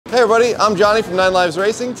Hey everybody, I'm Johnny from 9 Lives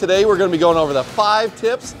Racing. Today we're going to be going over the 5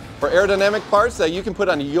 tips for aerodynamic parts that you can put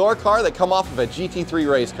on your car that come off of a GT3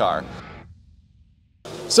 race car.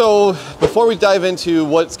 So before we dive into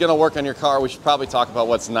what's going to work on your car, we should probably talk about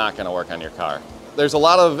what's not going to work on your car. There's a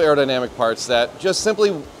lot of aerodynamic parts that just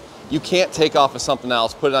simply you can't take off of something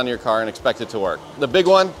else, put it on your car and expect it to work. The big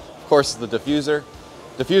one, of course, is the diffuser.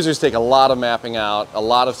 Diffusers take a lot of mapping out, a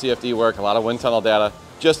lot of CFD work, a lot of wind tunnel data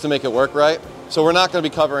just to make it work right. So we're not going to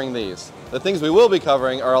be covering these. The things we will be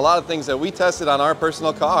covering are a lot of things that we tested on our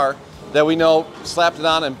personal car that we know slapped it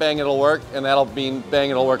on and bang, it'll work, and that'll mean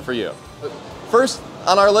bang, it'll work for you. First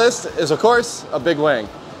on our list is, of course, a big wing.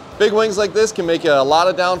 Big wings like this can make a lot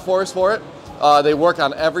of downforce for it. They work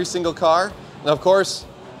on every single car, and of course,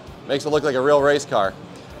 makes it look like a real race car.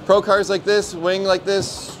 Pro cars like this, wing like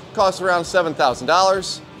this, costs around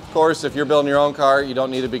 $7,000. Of course, if you're building your own car, you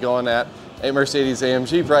don't need to be going at a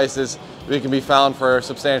Mercedes-AMG prices. We can be found for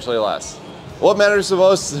substantially less. What matters the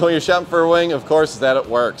most when you're shopping for a wing, of course, is that it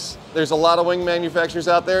works. There's a lot of wing manufacturers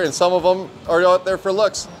out there, and some of them are out there for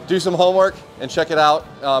looks. Do some homework and check it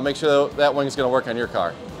out. Make sure that wing is going to work on your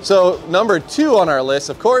car. So number 2 on our list,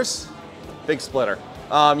 of course, big splitter.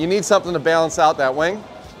 You need something to balance out that wing.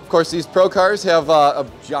 Of course, these pro cars have a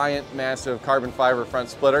giant, massive carbon fiber front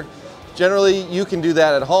splitter. Generally, you can do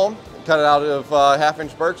that at home. Cut it out of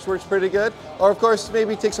half-inch Berks works pretty good. Or of course,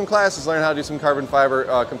 maybe take some classes, learn how to do some carbon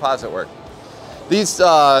fiber composite work. These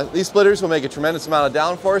splitters will make a tremendous amount of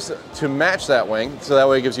downforce to match that wing, so that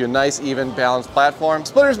way it gives you a nice, even, balanced platform.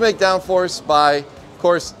 Splitters make downforce by, of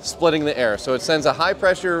course, splitting the air. So it sends a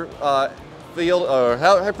high-pressure field, or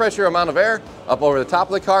high-pressure amount of air up over the top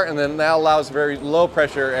of the car, and then that allows very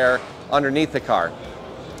low-pressure air underneath the car.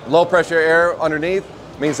 Low-pressure air underneath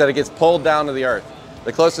means that it gets pulled down to the earth.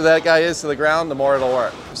 The closer that guy is to the ground, the more it'll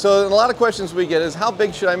work. So a lot of questions we get is, how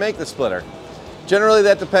big should I make the splitter? Generally,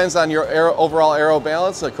 that depends on your overall aero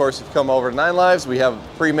balance. Of course, if you come over to 9 Lives, we have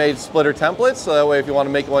pre-made splitter templates, so that way if you want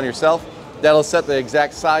to make one yourself, that'll set the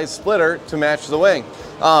exact size splitter to match the wing.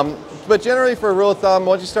 But generally, for a rule of thumb,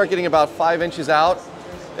 once you start getting about 5 inches out,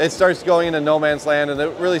 it starts going into no man's land, and it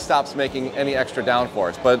really stops making any extra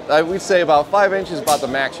downforce. But I would say about 5 inches is about the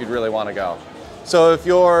max you'd really want to go. So if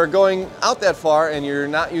you're going out that far and you're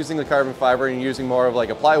not using the carbon fiber and you're using more of like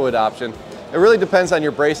a plywood option, it really depends on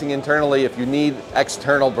your bracing internally. If you need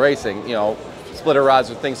external bracing, you know, splitter rods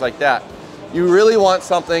or things like that, you really want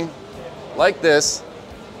something like this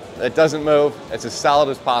that doesn't move. It's as solid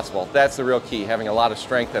as possible. That's the real key, having a lot of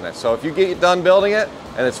strength in it. So if you get done building it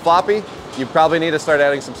and it's floppy, you probably need to start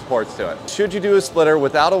adding some supports to it. Should you do a splitter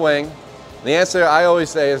without a wing? The answer I always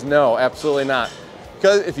say is no, absolutely not.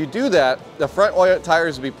 Because if you do that, the front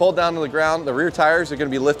tires will be pulled down to the ground. The rear tires are going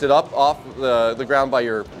to be lifted up off the ground by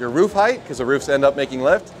your roof height, because the roofs end up making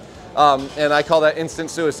lift. And I call that instant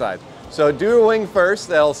suicide. So do a wing first.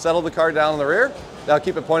 That'll settle the car down in the rear. That'll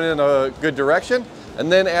keep it pointed in a good direction.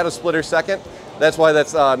 And then add a splitter second. That's why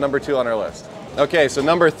that's number 2 on our list. Okay, so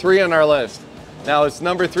number 3 on our list. Now it's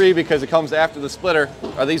number 3 because it comes after the splitter,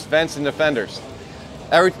 are these vents and defenders.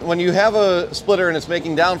 When you have a splitter and it's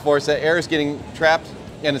making downforce, that air is getting trapped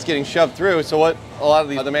and it's getting shoved through. So what a lot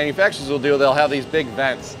of the manufacturers will do, they'll have these big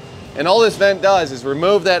vents. And all this vent does is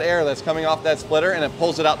remove that air that's coming off that splitter, and it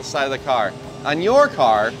pulls it out the side of the car. On your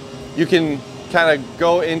car, you can kind of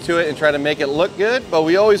go into it and try to make it look good, but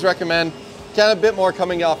we always recommend kind of a bit more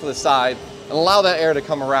coming off to the side and allow that air to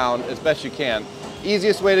come around as best you can.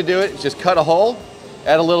 Easiest way to do it is just cut a hole,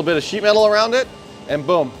 add a little bit of sheet metal around it, and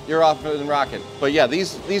boom, you're off and rocking. But yeah,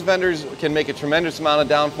 these vendors can make a tremendous amount of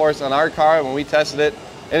downforce on our car. When we tested it,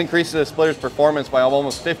 it increases the splitter's performance by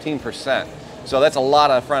almost 15%. So that's a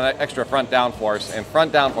lot of extra front downforce, and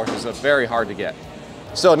front downforce is very hard to get.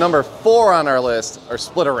 So number 4 on our list are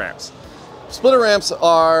splitter ramps. Splitter ramps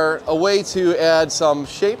are a way to add some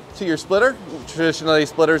shape to your splitter. Traditionally,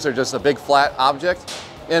 splitters are just a big flat object,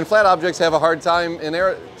 and flat objects have a hard time in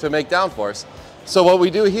air to make downforce. So what we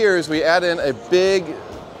do here is we add in a big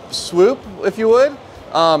swoop, if you would,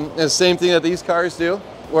 the same thing that these cars do,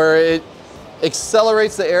 where it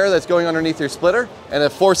accelerates the air that's going underneath your splitter and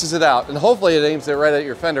it forces it out, and hopefully it aims it right at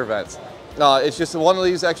your fender vents. It's just one of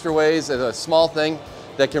these extra ways, a small thing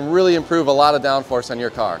that can really improve a lot of downforce on your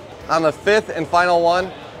car. On the 5th and final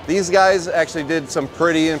one, these guys actually did some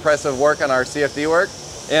pretty impressive work on our CFD work,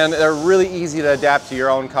 and they're really easy to adapt to your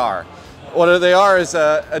own car. What they are is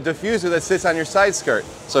a diffuser that sits on your side skirt.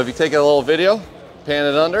 So if you take a little video, pan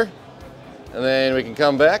it under, and then we can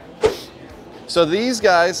come back. So these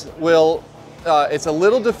guys will, it's a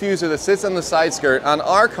little diffuser that sits on the side skirt. On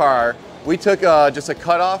our car, we took just a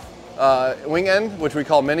cutoff wing end, which we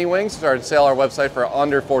call mini wings, started to sell on our website for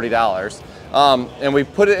under $40. and we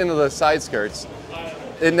put it into the side skirts.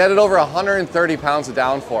 It netted over 130 pounds of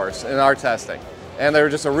downforce in our testing. And they were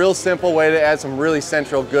just a real simple way to add some really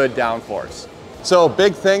central good downforce. So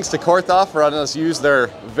big thanks to Korthoff for letting us use their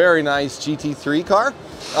very nice GT3 car.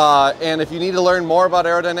 And if you need to learn more about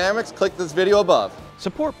aerodynamics, click this video above.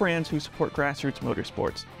 Support brands who support grassroots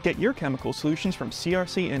motorsports. Get your chemical solutions from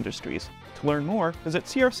CRC Industries. To learn more, visit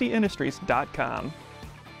crcindustries.com.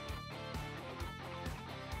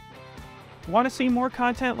 Want to see more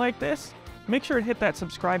content like this? Make sure to hit that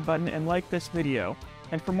subscribe button and like this video.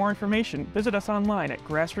 And for more information, visit us online at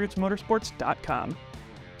grassrootsmotorsports.com.